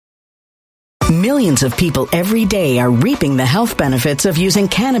Millions of people every day are reaping the health benefits of using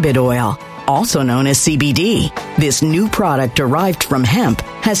cannabis oil, also known as CBD. This new product derived from hemp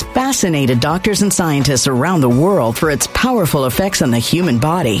has fascinated doctors and scientists around the world for its powerful effects on the human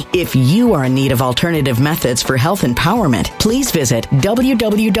body. If you are in need of alternative methods for health empowerment, please visit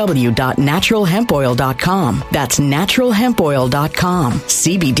www.naturalhempoil.com. That's naturalhempoil.com.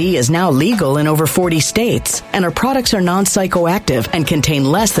 CBD is now legal in over 40 states, and our products are non-psychoactive and contain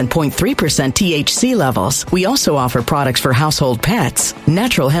less than 0.3% THC levels. We also offer products for household pets.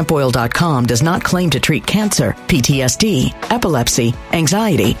 Naturalhempoil.com does not claim to treat cancer, PTSD, epilepsy,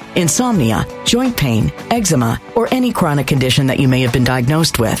 anxiety, insomnia, joint pain, eczema, or any chronic condition that you may have been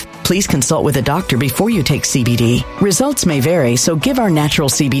diagnosed with. Please consult with a doctor before you take CBD. Results may vary, so give our natural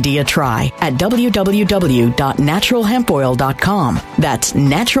CBD a try at www.naturalhempoil.com. That's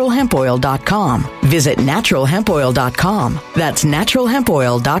naturalhempoil.com. Visit naturalhempoil.com. That's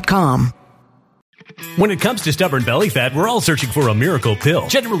naturalhempoil.com. When it comes to stubborn belly fat, we're all searching for a miracle pill.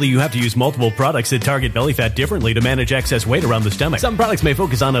 Generally, you have to use multiple products that target belly fat differently to manage excess weight around the stomach. Some products may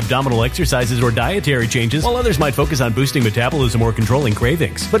focus on abdominal exercises or dietary changes, while others might focus on boosting metabolism or controlling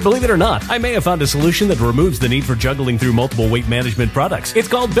cravings. But believe it or not, I may have found a solution that removes the need for juggling through multiple weight management products. It's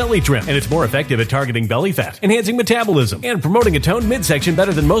called Belly Trim, and it's more effective at targeting belly fat, enhancing metabolism, and promoting a toned midsection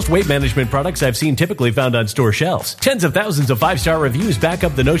better than most weight management products I've seen typically found on store shelves. Tens of thousands of 5-star reviews back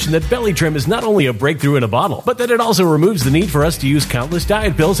up the notion that Belly Trim is not only a breakthrough in a bottle, but that it also removes the need for us to use countless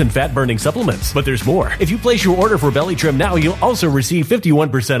diet pills and fat-burning supplements. But there's more. If you place your order for Belly Trim now, you'll also receive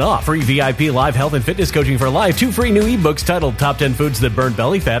 51% off, free VIP live health and fitness coaching for life, 2 free new ebooks titled Top 10 Foods That Burn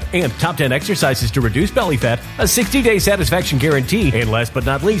Belly Fat and Top 10 Exercises to Reduce Belly Fat, a 60-day satisfaction guarantee, and last but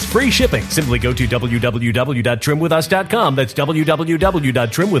not least, free shipping. Simply go to www.trimwithus.com. That's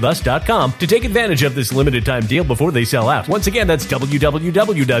www.trimwithus.com to take advantage of this limited time deal before they sell out. Once again, that's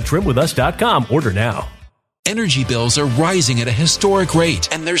www.trimwithus.com. Order now. Energy bills are rising at a historic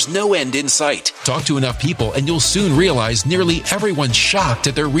rate, and there's no end in sight. Talk to enough people, and you'll soon realize nearly everyone's shocked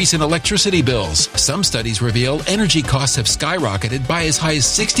at their recent electricity bills. Some studies reveal energy costs have skyrocketed by as high as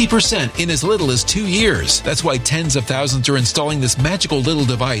 60% in as little as 2 years. That's why tens of thousands are installing this magical little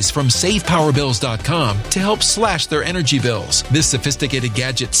device from SavePowerBills.com to help slash their energy bills. This sophisticated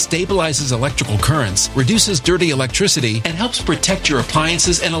gadget stabilizes electrical currents, reduces dirty electricity, and helps protect your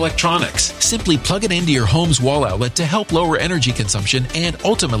appliances and electronics. Simply plug it into your home's wall outlet to help lower energy consumption and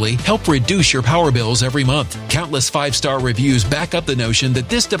ultimately help reduce your power bills every month. Countless 5-star reviews back up the notion that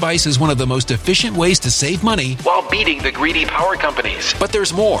this device is one of the most efficient ways to save money while beating the greedy power companies. But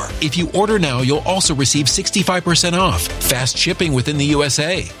there's more. If you order now, you'll also receive 65% off, fast shipping within the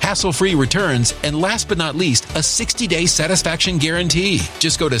USA, hassle-free returns, and last but not least, a 60-day satisfaction guarantee.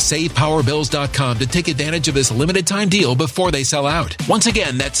 Just go to SavePowerBills.com to take advantage of this limited time deal before they sell out. Once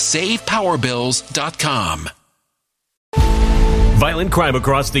again, that's SavePowerBills.com. Violent crime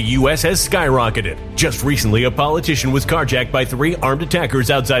across the U.S. has skyrocketed. Just recently, a politician was carjacked by 3 armed attackers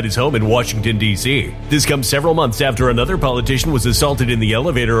outside his home in Washington, D.C. This comes several months after another politician was assaulted in the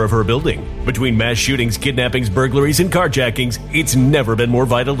elevator of her building. Between mass shootings, kidnappings, burglaries, and carjackings, it's never been more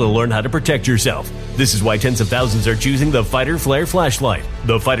vital to learn how to protect yourself. This is why tens of thousands are choosing the Fighter Flare flashlight.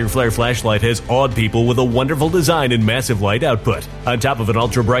 The Fighter Flare flashlight has awed people with a wonderful design and massive light output. On top of an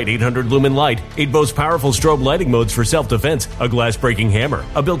ultra-bright 800-lumen light, it boasts powerful strobe lighting modes for self-defense, a glass-breaking hammer,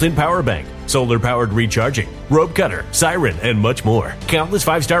 a built-in power bank, solar-powered recharging, rope cutter, siren, and much more. Countless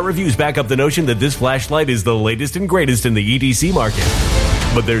 5-star reviews back up the notion that this flashlight is the latest and greatest in the EDC market.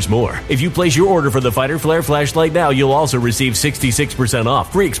 But there's more. If you place your order for the Fighter Flare flashlight now, you'll also receive 66%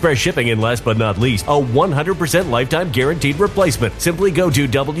 off, free express shipping, and last but not least, a 100% lifetime guaranteed replacement. Simply go to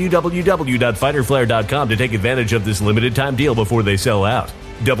www.fighterflare.com to take advantage of this limited time deal before they sell out.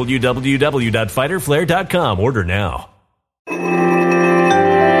 www.fighterflare.com. Order now.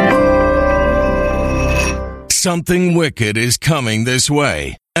 Something wicked is coming this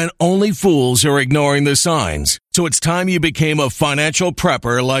way, and only fools are ignoring the signs. So it's time you became a financial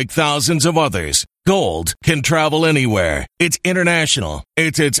prepper like thousands of others. Gold can travel anywhere. It's international.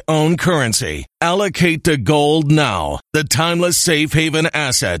 It's its own currency. Allocate to gold now, the timeless safe haven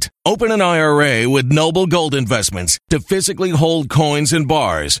asset. Open an IRA with Noble Gold Investments to physically hold coins and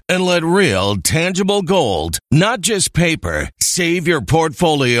bars and let real, tangible gold, not just paper, Save your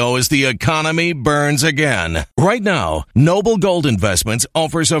portfolio as the economy burns again. Right now, Noble Gold Investments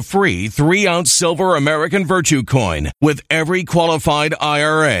offers a free 3-ounce silver American Virtue coin with every qualified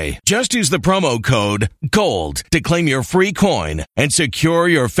IRA. Just use the promo code GOLD to claim your free coin and secure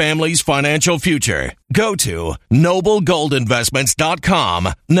your family's financial future. Go to noblegoldinvestments.com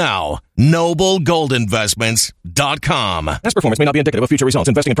now. noblegoldinvestments.com. Past performance may not be indicative of future results.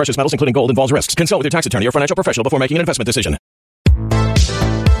 Investing in precious metals, including gold, involves risks. Consult with your tax attorney or financial professional before making an investment decision.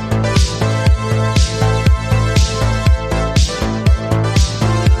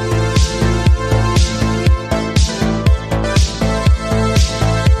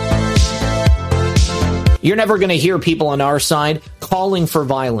 You're never going to hear people on our side calling for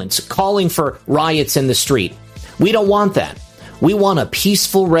violence, calling for riots in the street. We don't want that. We want a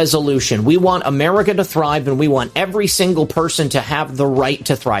peaceful resolution. We want America to thrive, and we want every single person to have the right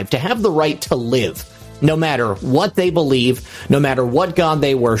to thrive, to have the right to live, no matter what they believe, no matter what God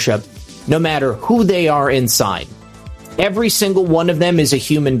they worship, no matter who they are inside. Every single one of them is a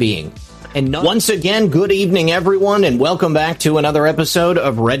human being. And once again, good evening, everyone, and welcome back to another episode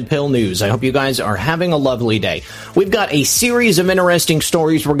of Red Pill News. I hope you guys are having a lovely day. We've got a series of interesting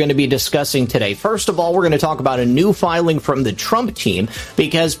stories we're going to be discussing today. First of all, we're going to talk about a new filing from the Trump team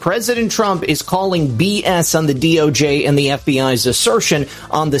because President Trump is calling BS on the DOJ and the FBI's assertion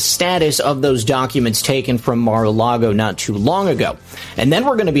on the status of those documents taken from Mar-a-Lago not too long ago. And then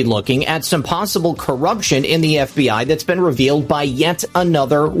we're going to be looking at some possible corruption in the FBI that's been revealed by yet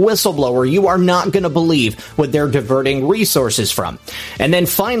another whistleblower. You are not going to believe what they're diverting resources from. And then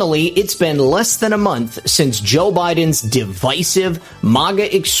finally, it's been less than a month since Joe Biden's divisive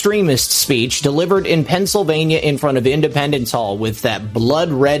MAGA extremist speech delivered in Pennsylvania in front of Independence Hall with that blood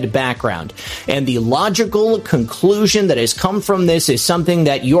red background. And the logical conclusion that has come from this is something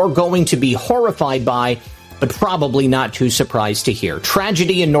that you're going to be horrified by, but probably not too surprised to hear.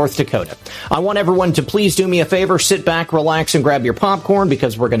 Tragedy in North Dakota. I want everyone to please do me a favor, sit back, relax, and grab your popcorn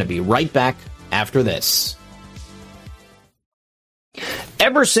because we're going to be right back after this.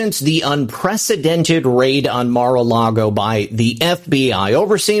 Ever since the unprecedented raid on Mar-a-Lago by the FBI,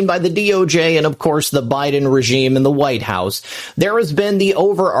 overseen by the DOJ and, of course, the Biden regime in the White House, there has been the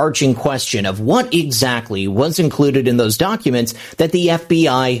overarching question of what exactly was included in those documents that the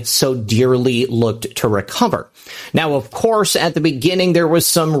FBI so dearly looked to recover. Now, of course, at the beginning, there was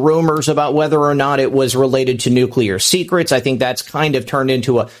some rumors about whether or not it was related to nuclear secrets. I think that's kind of turned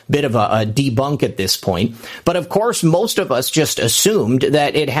into a bit of a debunk at this point. But, of course, most of us just assumed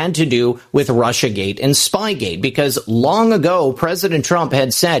that it had to do with Russiagate and Spygate, because long ago, President Trump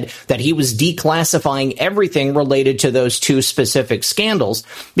had said that he was declassifying everything related to those two specific scandals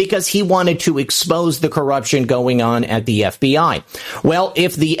because he wanted to expose the corruption going on at the FBI. Well,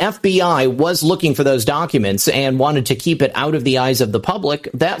 if the FBI was looking for those documents and wanted to keep it out of the eyes of the public,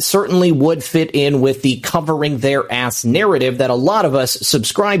 that certainly would fit in with the covering their ass narrative that a lot of us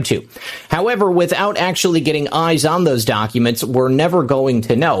subscribe to. However, without actually getting eyes on those documents, we're never going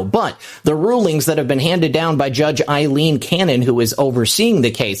to know. But the rulings that have been handed down by Judge Eileen Cannon, who is overseeing the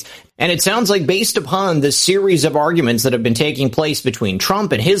case, and it sounds like based upon the series of arguments that have been taking place between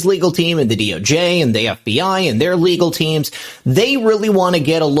Trump and his legal team and the DOJ and the FBI and their legal teams, they really want to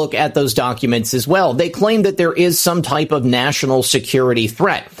get a look at those documents as well. They claim that there is some type of national security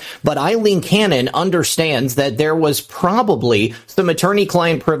threat. But Eileen Cannon understands that there was probably some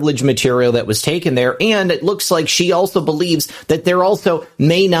attorney-client privilege material that was taken there, and it looks like she also believes that there also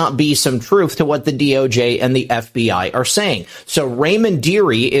may not be some truth to what the DOJ and the FBI are saying. So Raymond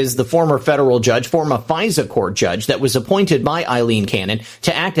Dearie is the former federal judge, former FISA court judge that was appointed by Eileen Cannon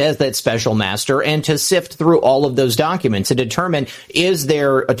to act as that special master and to sift through all of those documents and determine, is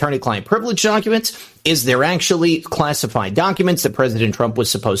there attorney-client privilege documents? Is there actually classified documents that President Trump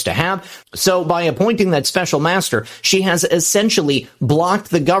was supposed to have? So by appointing that special master, she has essentially blocked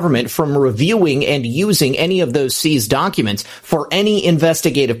the government from reviewing and using any of those seized documents for any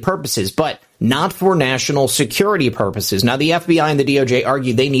investigative purposes, but not for national security purposes. Now, the FBI and the DOJ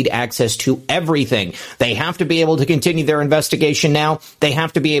argue they need access to everything. They have to be able to continue their investigation now. They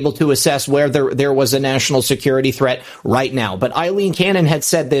have to be able to assess where there was a national security threat right now. But Eileen Cannon had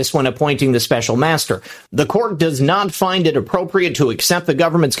said this when appointing the special master. The court does not find it appropriate to accept the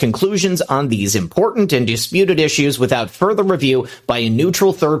government's conclusions on these important and disputed issues without further review by a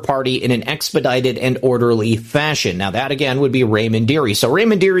neutral third party in an expedited and orderly fashion. Now, that again would be Raymond Dearie. So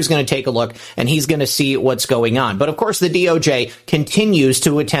Raymond Dearie is going to take a look and he's going to see what's going on. But of course, the DOJ continues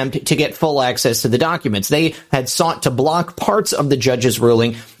to attempt to get full access to the documents. They had sought to block parts of the judge's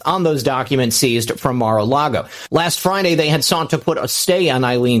ruling on those documents seized from Mar-a-Lago. Last Friday, they had sought to put a stay on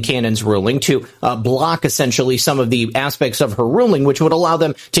Eileen Cannon's ruling to block essentially some of the aspects of her ruling, which would allow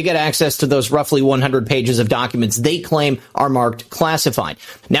them to get access to those roughly 100 pages of documents they claim are marked classified.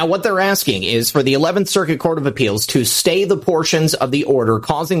 Now, what they're asking is for the 11th Circuit Court of Appeals to stay the portions of the order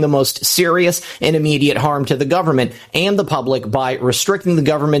causing the most serious and immediate harm to the government and the public by restricting the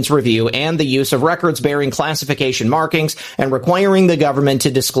government's review and the use of records bearing classification markings and requiring the government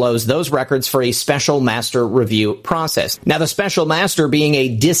to disclose those records for a special master review process. Now, the special master, being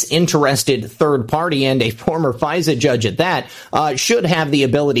a disinterested third party and a former FISA judge at that, should have the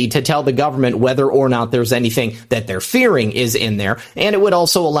ability to tell the government whether or not there's anything that they're fearing is in there. And it would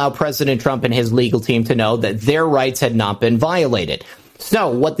also allow President Trump and his legal team to know that their rights had not been violated.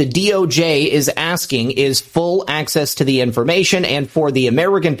 So what the DOJ is asking is full access to the information and for the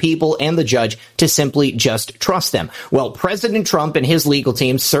American people and the judge to simply just trust them. Well, President Trump and his legal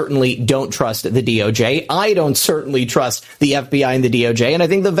team certainly don't trust the DOJ. I don't certainly trust the FBI and the DOJ, and I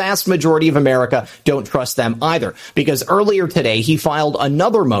think the vast majority of America don't trust them either, because earlier today he filed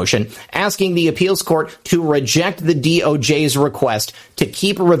another motion asking the appeals court to reject the DOJ's request to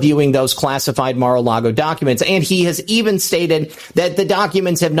keep reviewing those classified Mar-a-Lago documents, and he has even stated that the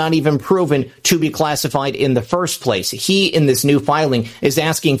documents have not even proven to be classified in the first place. He, in this new filing, is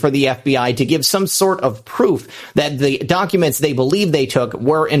asking for the FBI to give some sort of proof that the documents they believe they took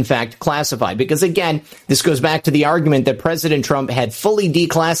were, in fact, classified. Because, again, this goes back to the argument that President Trump had fully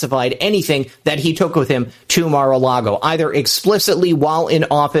declassified anything that he took with him to Mar-a-Lago, either explicitly while in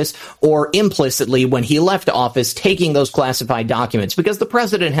office or implicitly when he left office, taking those classified documents, because the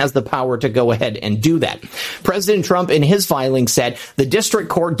president has the power to go ahead and do that. President Trump, in his filing, said the district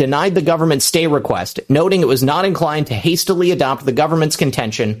court denied the government's stay request, noting it was not inclined to hastily adopt the government's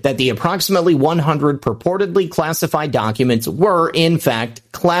contention that the approximately 100 purportedly classified documents were, in fact,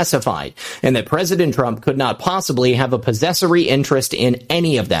 classified, and that President Trump could not possibly have a possessory interest in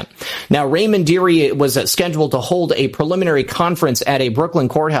any of them. Now, Raymond Dearie was scheduled to hold a preliminary conference at a Brooklyn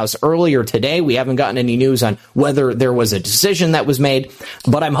courthouse earlier today. We haven't gotten any news on whether there was a decision that was made,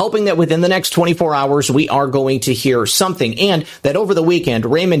 but I'm hoping that within the next 24 hours we are going to hear something, and that over the weekend,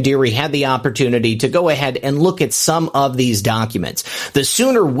 Raymond Dearie had the opportunity to go ahead and look at some of these documents. The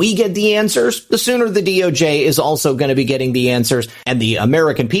sooner we get the answers, the sooner the DOJ is also going to be getting the answers. And the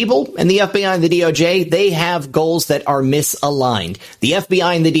American people and the FBI and the DOJ, they have goals that are misaligned. The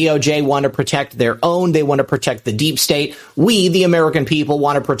FBI and the DOJ want to protect their own. They want to protect the deep state. We, the American people,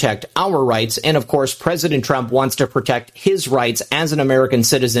 want to protect our rights. And of course, President Trump wants to protect his rights as an American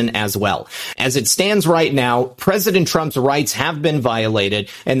citizen as well. As it stands right now, President Trump's rights have been violated,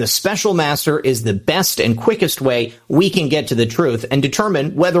 and the special master is the best and quickest way we can get to the truth and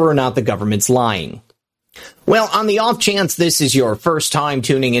determine whether or not the government's lying. Well, on the off chance this is your first time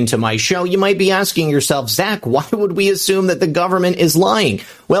tuning into my show, you might be asking yourself, Zach, why would we assume that the government is lying?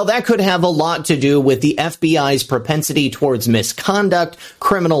 Well, that could have a lot to do with the FBI's propensity towards misconduct,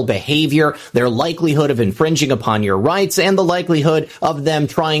 criminal behavior, their likelihood of infringing upon your rights, and the likelihood of them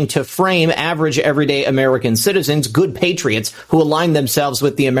trying to frame average everyday American citizens, good patriots, who align themselves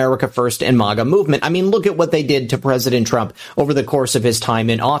with the America First and MAGA movement. I mean, look at what they did to President Trump over the course of his time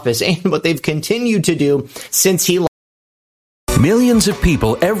in office and what they've continued to do since he Millions of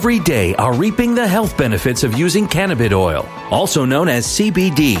people every day are reaping the health benefits of using cannabis oil, also known as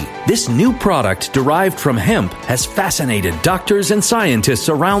CBD. This new product derived from hemp has fascinated doctors and scientists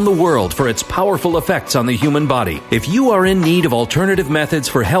around the world for its powerful effects on the human body. If you are in need of alternative methods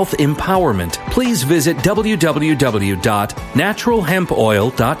for health empowerment, please visit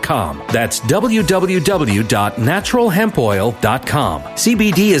www.naturalhempoil.com. That's www.naturalhempoil.com.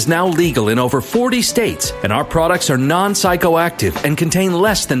 CBD is now legal in over 40 states, and our products are non-psychoactive and contain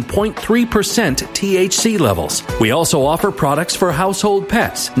less than 0.3% THC levels. We also offer products for household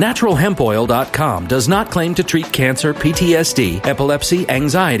pets. NaturalHempOil.com does not claim to treat cancer, PTSD, epilepsy,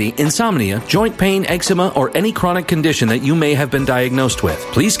 anxiety, insomnia, joint pain, eczema, or any chronic condition that you may have been diagnosed with.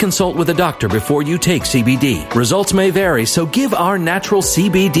 Please consult with a doctor before you take CBD. Results may vary, so give our natural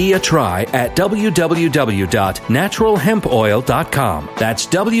CBD a try at www.naturalhempoil.com. That's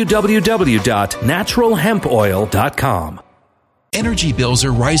www.naturalhempoil.com. Energy bills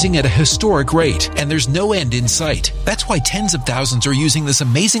are rising at a historic rate, and there's no end in sight. That's why tens of thousands are using this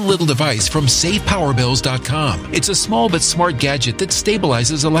amazing little device from SavePowerBills.com. It's a small but smart gadget that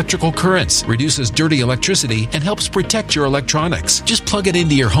stabilizes electrical currents, reduces dirty electricity, and helps protect your electronics. Just plug it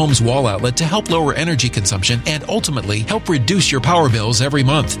into your home's wall outlet to help lower energy consumption and ultimately help reduce your power bills every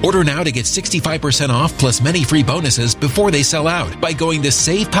month. Order now to get 65% off plus many free bonuses before they sell out by going to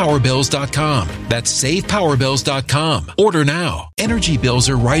SavePowerBills.com. That's SavePowerBills.com. Order now. Energy bills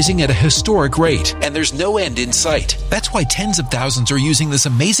are rising at a historic rate, and there's no end in sight. That's why tens of thousands are using this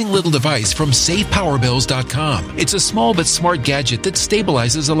amazing little device from SavePowerBills.com. It's a small but smart gadget that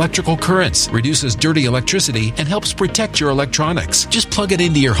stabilizes electrical currents, reduces dirty electricity, and helps protect your electronics. Just plug it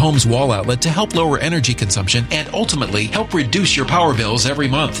into your home's wall outlet to help lower energy consumption and ultimately help reduce your power bills every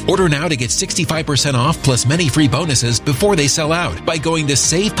month. Order now to get 65% off plus many free bonuses before they sell out by going to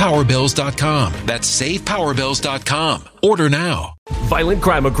SavePowerBills.com. That's SavePowerBills.com. Order now. Violent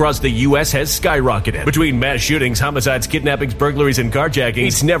crime across the U.S. has skyrocketed. Between mass shootings, homicides, kidnappings, burglaries, and carjackings,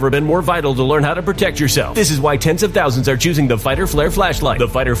 it's never been more vital to learn how to protect yourself. This is why tens of thousands are choosing the Fighter Flare flashlight. The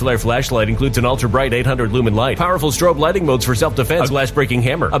Fighter Flare flashlight includes an ultra-bright 800 lumen light, powerful strobe lighting modes for self-defense, a glass-breaking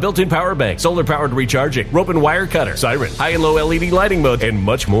hammer, a built-in power bank, solar-powered recharging, rope and wire cutter, siren, high and low LED lighting mode, and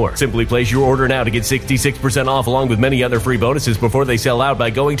much more. Simply place your order now to get 66% off along with many other free bonuses before they sell out by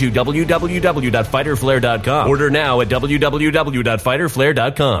going to www.fighterflare.com. Order now at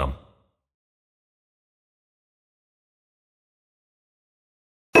www.fighterflare.com.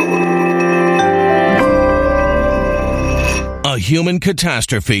 A human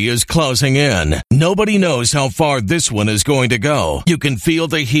catastrophe is closing in. Nobody knows how far this one is going to go. You can feel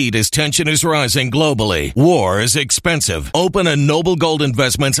the heat as tension is rising globally. War is expensive. Open a Noble Gold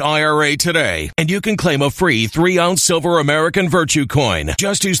Investments IRA today, and you can claim a free 3-ounce silver American Virtue coin.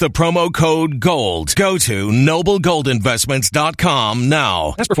 Just use the promo code GOLD. Go to noblegoldinvestments.com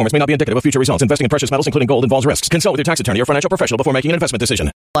now. Past performance may not be indicative of future results. Investing in precious metals, including gold, involves risks. Consult with your tax attorney or financial professional before making an investment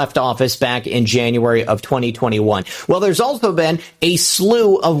decision. Left office back in January of 2021. Well, there's also been a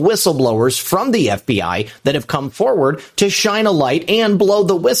slew of whistleblowers from the FBI that have come forward to shine a light and blow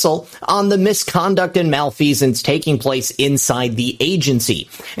the whistle on the misconduct and malfeasance taking place inside the agency.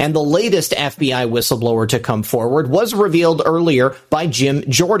 And the latest FBI whistleblower to come forward was revealed earlier by Jim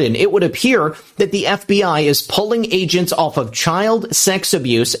Jordan. It would appear that the FBI is pulling agents off of child sex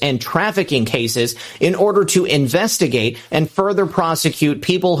abuse and trafficking cases in order to investigate and further prosecute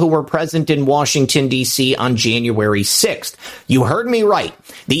people who were present in Washington, D.C. on January 6th. You heard me right.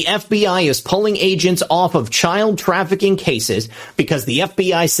 The FBI is pulling agents off of child trafficking cases because the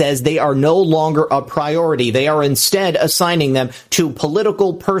FBI says they are no longer a priority. They are instead assigning them to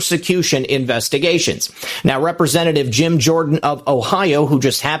political persecution investigations. Now, Representative Jim Jordan of Ohio, who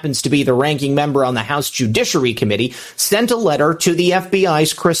just happens to be the ranking member on the House Judiciary Committee, sent a letter to the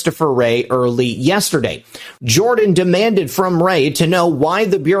FBI's Christopher Wray early yesterday. Jordan demanded from Wray to know why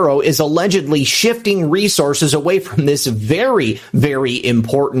the Bureau is allegedly shifting resources away from this very, very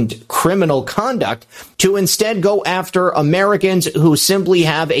important criminal conduct to instead go after Americans who simply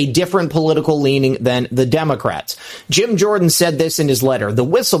have a different political leaning than the Democrats. Jim Jordan said this in his letter. The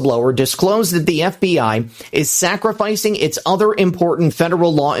whistleblower disclosed that the FBI is sacrificing its other important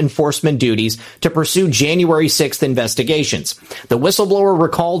federal law enforcement duties to pursue January 6th investigations. The whistleblower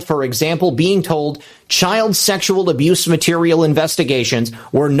recalled, for example, being told child sexual abuse material investigations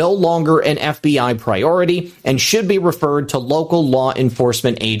were no longer an FBI priority and should be referred to local law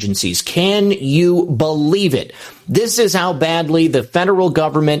enforcement agencies. Can you believe it? This is how badly the federal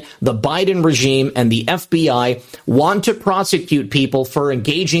government, the Biden regime, and the FBI want to prosecute people for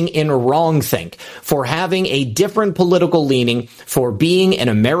engaging in wrongthink, for having a different political leaning, for being an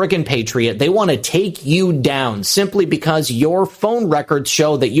American patriot. They want to take you down simply because your phone records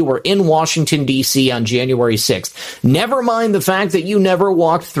show that you were in Washington, D.C. on January 6th. Never mind the fact that you never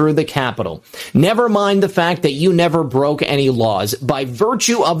walked through the Capitol. Never mind the fact that you never broke any laws. By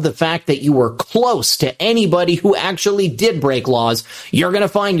virtue of the fact that you were close to anybody who actually did break laws, you're going to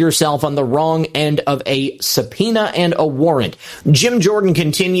find yourself on the wrong end of a subpoena and a warrant. Jim Jordan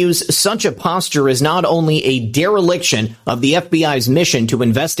continues, such a posture is not only a dereliction of the FBI's mission to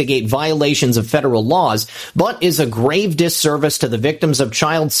investigate violations of federal laws, but is a grave disservice to the victims of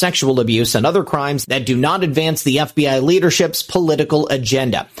child sexual abuse and other crimes that do not advance the FBI leadership's political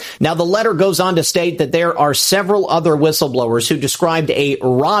agenda. Now, the letter goes on to state that there are several other whistleblowers who described a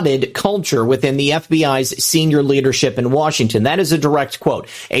rotted culture within the FBI's senior leadership in Washington. That is a direct quote.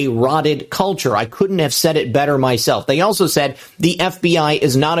 A rotted culture. I couldn't have said it better myself. They also said the FBI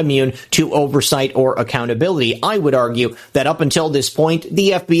is not immune to oversight or accountability. I would argue that up until this point,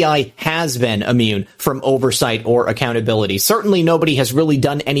 the FBI has been immune from oversight or accountability. Certainly nobody has really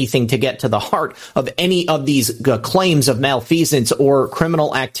done anything to get to the heart of any of these claims of malfeasance or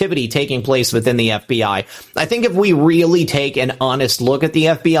criminal activity taking place within the FBI. I think if we really take an honest look at the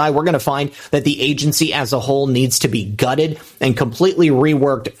FBI, we're going to find that the agency as a whole needs to be gutted and completely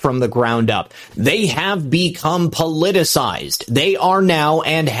reworked from the ground up. They have become politicized. They are now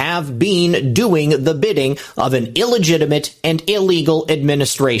and have been doing the bidding of an illegitimate and illegal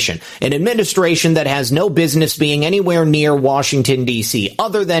administration, an administration that has no business being anywhere near Washington, D.C.,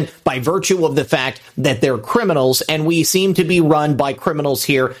 other than by virtue of the fact that they're criminals, and we seem to be run by criminals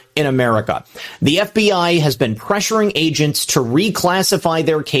here in America. The FBI has been pressuring agents to reclassify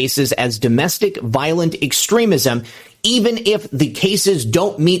their cases as domestic violent extremism, even if the cases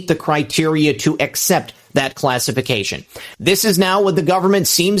don't meet the criteria to accept that classification. This is now what the government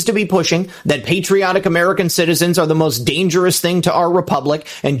seems to be pushing, that patriotic American citizens are the most dangerous thing to our republic,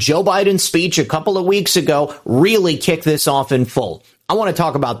 and Joe Biden's speech a couple of weeks ago really kicked this off in full. I want to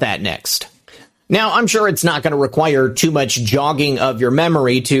talk about that next. Now, I'm sure it's not going to require too much jogging of your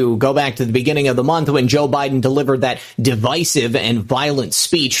memory to go back to the beginning of the month when Joe Biden delivered that divisive and violent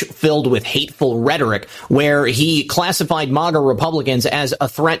speech filled with hateful rhetoric where he classified MAGA Republicans as a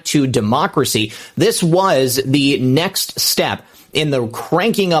threat to democracy. This was the next step in the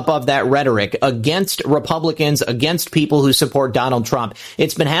cranking up of that rhetoric against Republicans, against people who support Donald Trump.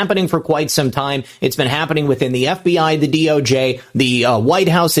 It's been happening for quite some time. It's been happening within the FBI, the DOJ, the White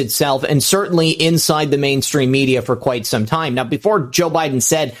House itself, and certainly inside the mainstream media for quite some time. Now, before Joe Biden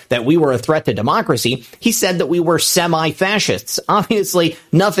said that we were a threat to democracy, he said that we were semi-fascists. Obviously,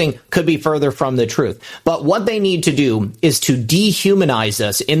 nothing could be further from the truth. But what they need to do is to dehumanize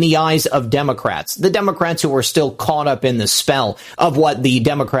us in the eyes of Democrats, the Democrats who are still caught up in the spell of what the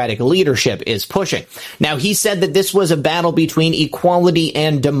Democratic leadership is pushing. Now, he said that this was a battle between equality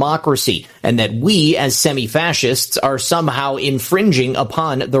and democracy, and that we, as semi-fascists, are somehow infringing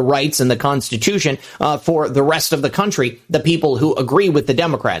upon the rights and the Constitution for the rest of the country, the people who agree with the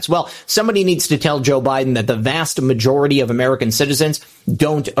Democrats. Well, somebody needs to tell Joe Biden that the vast majority of American citizens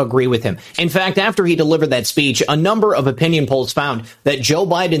don't agree with him. In fact, after he delivered that speech, a number of opinion polls found that Joe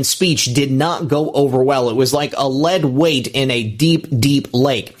Biden's speech did not go over well. It was like a lead weight in a deep, deep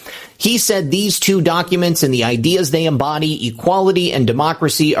lake. He said these two documents and the ideas they embody, equality and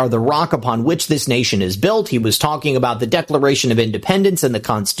democracy, are the rock upon which this nation is built. He was talking about the Declaration of Independence and the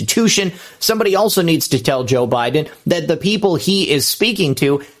Constitution. Somebody also needs to tell Joe Biden that the people he is speaking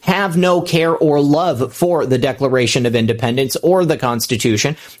to have no care or love for the Declaration of Independence or the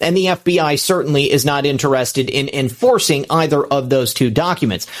Constitution, and the FBI certainly is not interested in enforcing either of those two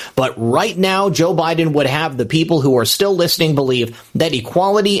documents. But right now, Joe Biden would have the people who are still listening believe that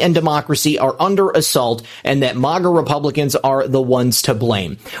equality and democracy are under assault and that MAGA Republicans are the ones to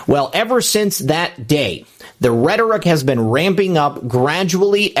blame. Well, ever since that day, the rhetoric has been ramping up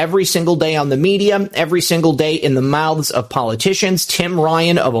gradually every single day on the media, every single day in the mouths of politicians. Tim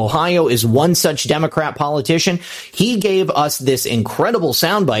Ryan of Ohio is one such Democrat politician. He gave us this incredible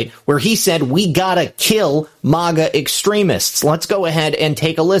soundbite where he said, we gotta kill MAGA extremists. Let's go ahead and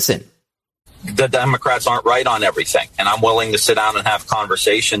take a listen. The Democrats aren't right on everything, and I'm willing to sit down and have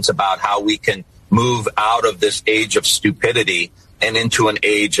conversations about how we can move out of this age of stupidity and into an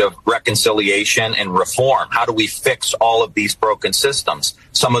age of reconciliation and reform. How do we fix all of these broken systems?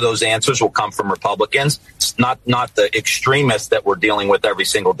 Some of those answers will come from Republicans. It's not the extremists that we're dealing with every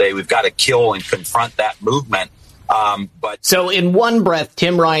single day. We've got to kill and confront that movement. So in one breath,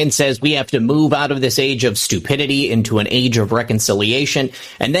 Tim Ryan says we have to move out of this age of stupidity into an age of reconciliation.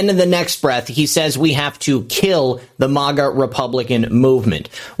 And then in the next breath, he says we have to kill the MAGA Republican movement.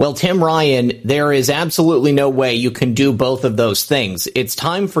 Well, Tim Ryan, there is absolutely no way you can do both of those things. It's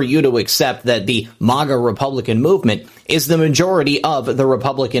time for you to accept that the MAGA Republican movement is the majority of the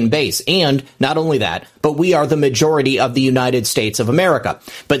Republican base. And not only that, but we are the majority of the United States of America.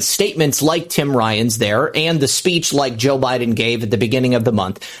 But statements like Tim Ryan's there and the speech like Joe Biden gave at the beginning of the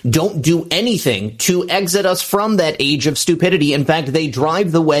month don't do anything to exit us from that age of stupidity. In fact, they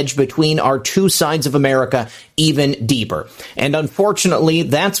drive the wedge between our two sides of America even deeper. And unfortunately,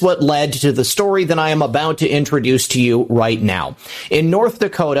 that's what led to the story that I am about to introduce to you right now. In North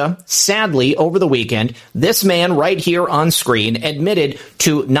Dakota, sadly, over the weekend, this man right here here on screen, admitted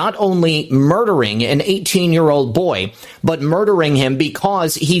to not only murdering an 18-year-old boy, but murdering him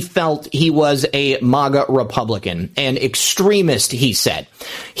because he felt he was a MAGA Republican, an extremist, he said.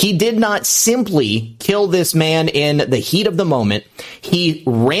 He did not simply kill this man in the heat of the moment. He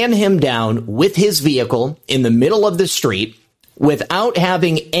ran him down with his vehicle in the middle of the street without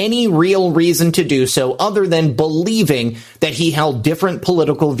having any real reason to do so other than believing that he held different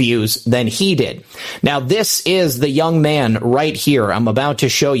political views than he did. Now, this is the young man right here I'm about to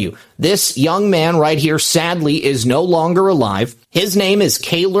show you. This young man right here, sadly, is no longer alive. His name is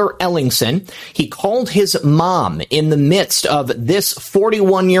Cayler Ellingson. He called his mom in the midst of this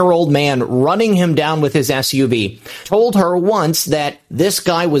 41-year-old man running him down with his SUV, told her once that this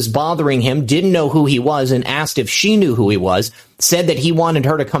guy was bothering him, didn't know who he was, and asked if she knew who he was, said that he wanted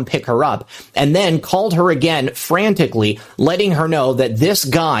her to come pick her up, and then called her again frantically, letting her know that this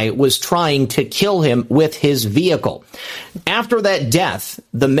guy was trying to kill him with his vehicle. After that death,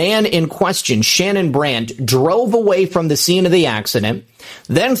 the man in question, Shannon Brandt, drove away from the scene of the accident,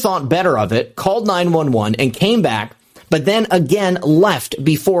 then thought better of it, called 911, and came back, but then again left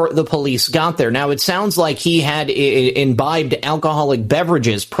before the police got there. Now, it sounds like he had imbibed alcoholic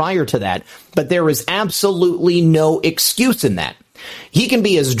beverages prior to that, but there is absolutely no excuse in that. He can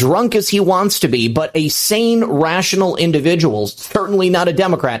be as drunk as he wants to be, but a sane, rational individual, certainly not a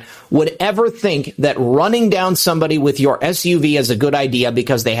Democrat, would ever think that running down somebody with your SUV is a good idea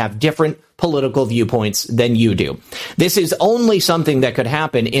because they have different political viewpoints than you do. This is only something that could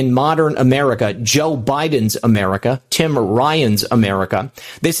happen in modern America, Joe Biden's America, Tim Ryan's America.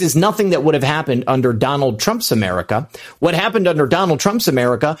 This is nothing that would have happened under Donald Trump's America. What happened under Donald Trump's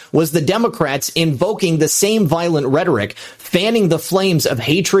America was the Democrats invoking the same violent rhetoric, fanning the flames of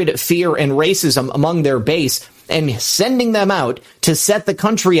hatred, fear, and racism among their base, and sending them out to set the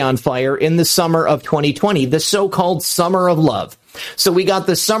country on fire in the summer of 2020, the so-called summer of love. So we got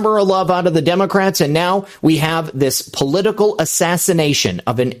the summer of love out of the Democrats, and now we have this political assassination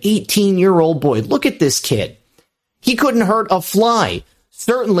of an 18-year-old boy. Look at this kid. He couldn't hurt a fly.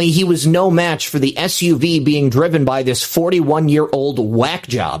 Certainly, he was no match for the SUV being driven by this 41-year-old whack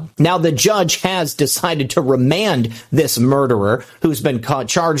job. Now, the judge has decided to remand this murderer, who's been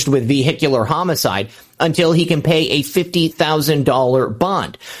charged with vehicular homicide, until he can pay a $50,000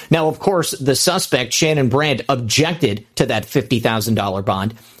 bond. Now, of course, the suspect, Shannon Brandt, objected to that $50,000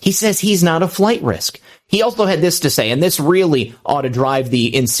 bond. He says he's not a flight risk. He also had this to say, and this really ought to drive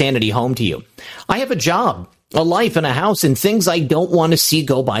the insanity home to you. I have a job, a life, and a house, and things I don't want to see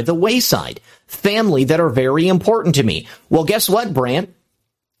go by the wayside. Family that are very important to me. Well, guess what, Brandt?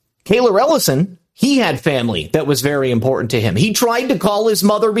 Cayler Ellingson, he had family that was very important to him. He tried to call his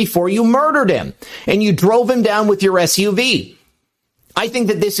mother before you murdered him, and you drove him down with your SUV. I think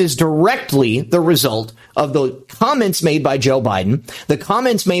that this is directly the result of the comments made by Joe Biden, the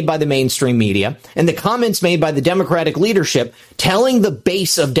comments made by the mainstream media, and the comments made by the Democratic leadership telling the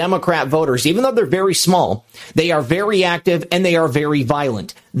base of Democrat voters, even though they're very small, they are very active and they are very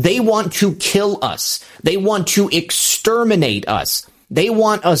violent. They want to kill us. They want to exterminate us. They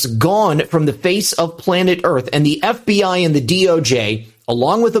want us gone from the face of planet Earth. And the FBI and the DOJ,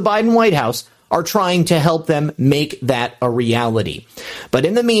 along with the Biden White House, are trying to help them make that a reality. But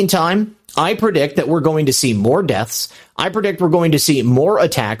in the meantime, I predict that we're going to see more deaths. I predict we're going to see more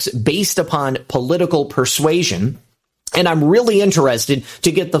attacks based upon political persuasion. And I'm really interested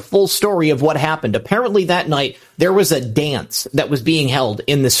to get the full story of what happened. Apparently that night, there was a dance that was being held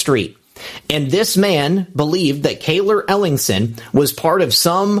in the street. And this man believed that Cayler Ellingson was part of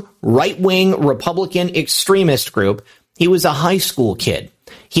some right-wing Republican extremist group. He was a high school kid.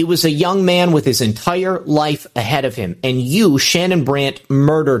 He was a young man with his entire life ahead of him. And you, Shannon Brandt,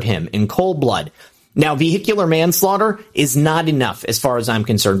 murdered him in cold blood. Now, vehicular manslaughter is not enough as far as I'm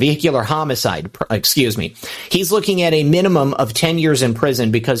concerned. Vehicular homicide, He's looking at a minimum of 10 years in prison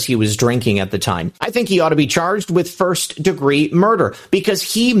because he was drinking at the time. I think he ought to be charged with first-degree murder because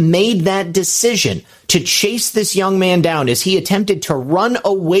he made that decision to chase this young man down as he attempted to run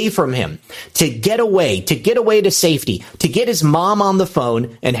away from him, to get away to safety, to get his mom on the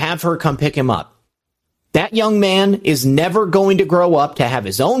phone and have her come pick him up. That young man is never going to grow up to have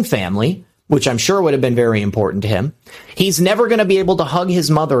his own family, which I'm sure would have been very important to him. He's never going to be able to hug his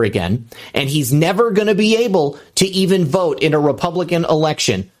mother again, and he's never going to be able to even vote in a Republican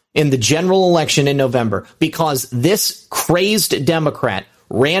election, in the general election in November, because this crazed Democrat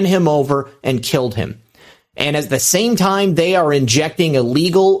ran him over and killed him. And at the same time, they are injecting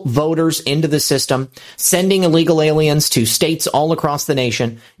illegal voters into the system, sending illegal aliens to states all across the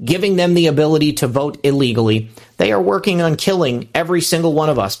nation, giving them the ability to vote illegally. They are working on killing every single one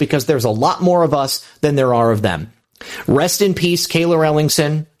of us because there's a lot more of us than there are of them. Rest in peace, Kayla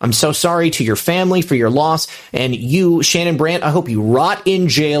Ellingson. I'm so sorry to your family for your loss. And you, Shannon Brandt, I hope you rot in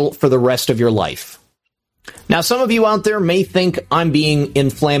jail for the rest of your life. Now, some of you out there may think I'm being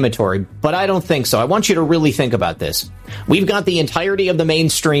inflammatory, but I don't think so. I want you to really think about this. We've got the entirety of the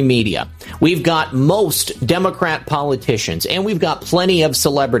mainstream media. We've got most Democrat politicians, and we've got plenty of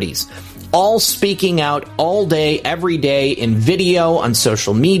celebrities, all speaking out all day, every day, in video, on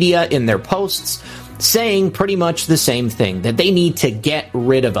social media, in their posts, saying pretty much the same thing, that they need to get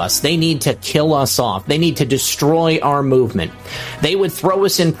rid of us. They need to kill us off. They need to destroy our movement. They would throw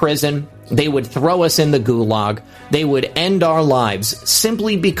us in prison. They would throw us in the gulag. They would end our lives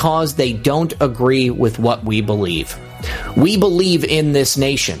simply because they don't agree with what we believe. We believe in this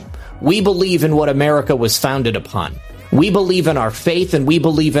nation. We believe in what America was founded upon. We believe in our faith and we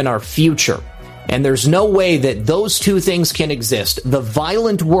believe in our future. And there's no way that those two things can exist. The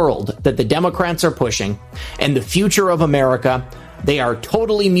violent world that the Democrats are pushing and the future of America, they are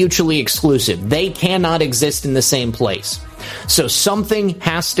totally mutually exclusive. They cannot exist in the same place. So something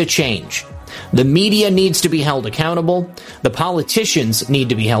has to change. The media needs to be held accountable. The politicians need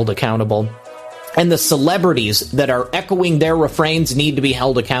to be held accountable. And the celebrities that are echoing their refrains need to be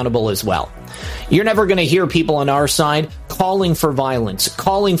held accountable as well. You're never going to hear people on our side calling for violence,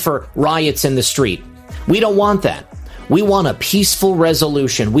 calling for riots in the street. We don't want that. We want a peaceful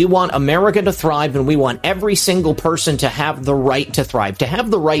resolution. We want America to thrive, and we want every single person to have the right to thrive, to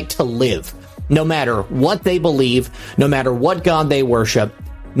have the right to live, no matter what they believe, no matter what God they worship,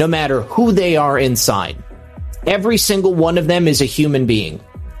 no matter who they are inside. Every single one of them is a human being,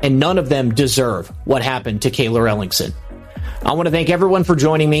 and none of them deserve what happened to Kayla Ellingson. I want to thank everyone for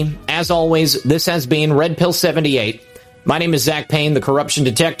joining me. As always, this has been Red Pill 78. My name is Zach Payne, the corruption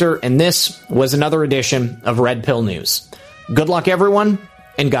detector, and this was another edition of Red Pill News. Good luck, everyone,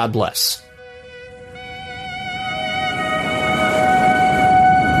 and God bless.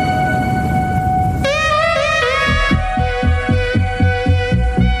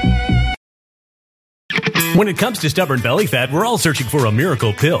 When it comes to stubborn belly fat, we're all searching for a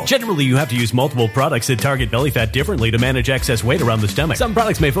miracle pill. Generally, you have to use multiple products that target belly fat differently to manage excess weight around the stomach. Some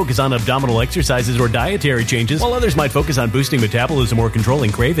products may focus on abdominal exercises or dietary changes, while others might focus on boosting metabolism or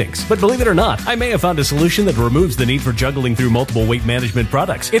controlling cravings. But believe it or not, I may have found a solution that removes the need for juggling through multiple weight management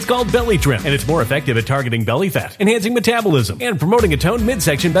products. It's called Belly Trim, and it's more effective at targeting belly fat, enhancing metabolism, and promoting a toned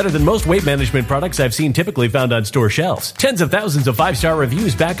midsection better than most weight management products I've seen typically found on store shelves. Tens of thousands of 5-star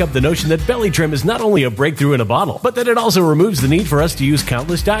reviews back up the notion that Belly Trim is not only a breakthrough in a bottle, but that it also removes the need for us to use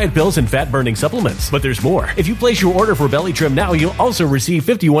countless diet pills and fat-burning supplements. But there's more. If you place your order for Belly Trim now, you'll also receive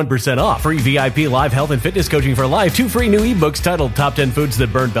 51% off, free VIP live health and fitness coaching for life, 2 free new ebooks titled Top 10 Foods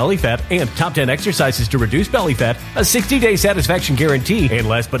That Burn Belly Fat and Top 10 Exercises to Reduce Belly Fat, a 60-day satisfaction guarantee, and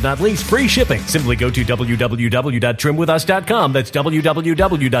last but not least, free shipping. Simply go to www.trimwithus.com. That's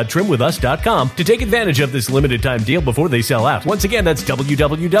www.trimwithus.com to take advantage of this limited time deal before they sell out. Once again, that's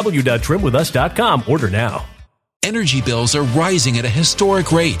www.trimwithus.com. Order now. Energy bills are rising at a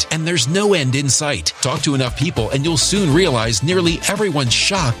historic rate, and there's no end in sight. Talk to enough people, and you'll soon realize nearly everyone's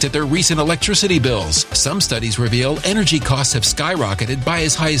shocked at their recent electricity bills. Some studies reveal energy costs have skyrocketed by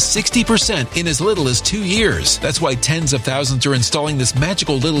as high as 60% in as little as 2 years. That's why tens of thousands are installing this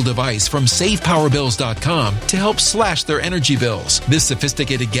magical little device from SavePowerBills.com to help slash their energy bills. This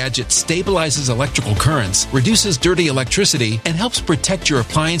sophisticated gadget stabilizes electrical currents, reduces dirty electricity, and helps protect your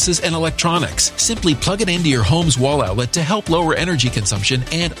appliances and electronics. Simply plug it into your home's wall outlet to help lower energy consumption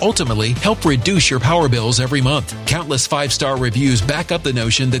and ultimately help reduce your power bills every month. Countless 5-star reviews back up the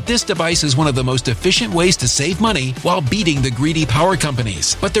notion that this device is one of the most efficient ways to save money while beating the greedy power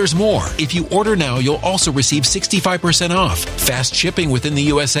companies. But there's more. If you order now, you'll also receive 65% off, fast shipping within the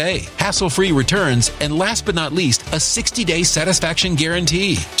USA, hassle-free returns, and last but not least, a 60-day satisfaction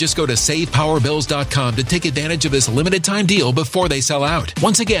guarantee. Just go to SavePowerBills.com to take advantage of this limited time deal before they sell out.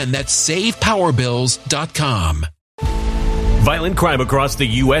 Once again, that's SavePowerBills.com. Violent crime across the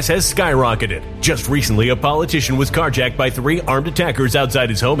U.S. has skyrocketed. Just recently, a politician was carjacked by 3 armed attackers outside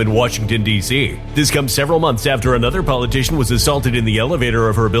his home in Washington, D.C. This comes several months after another politician was assaulted in the elevator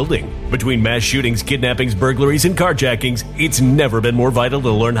of her building. Between mass shootings, kidnappings, burglaries, and carjackings, it's never been more vital to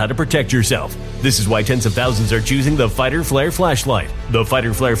learn how to protect yourself. This is why tens of thousands are choosing the Fighter Flare flashlight. The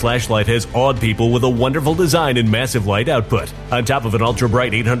Fighter Flare flashlight has awed people with a wonderful design and massive light output. On top of an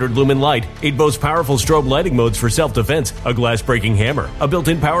ultra-bright 800-lumen light, it boasts powerful strobe lighting modes for self-defense, a glass-breaking hammer, a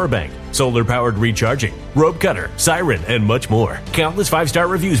built-in power bank, solar-powered recharging, rope cutter, siren, and much more. Countless 5-star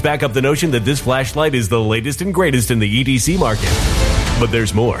reviews back up the notion that this flashlight is the latest and greatest in the EDC market. But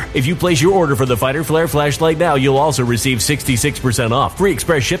there's more. If you place your order for the Fighter Flare flashlight now, you'll also receive 66% off, free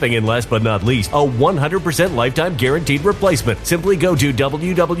express shipping, and last but not least, a 100% lifetime guaranteed replacement. Simply go to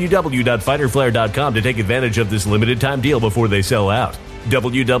www.fighterflare.com to take advantage of this limited time deal before they sell out.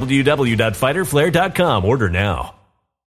 www.fighterflare.com. Order now.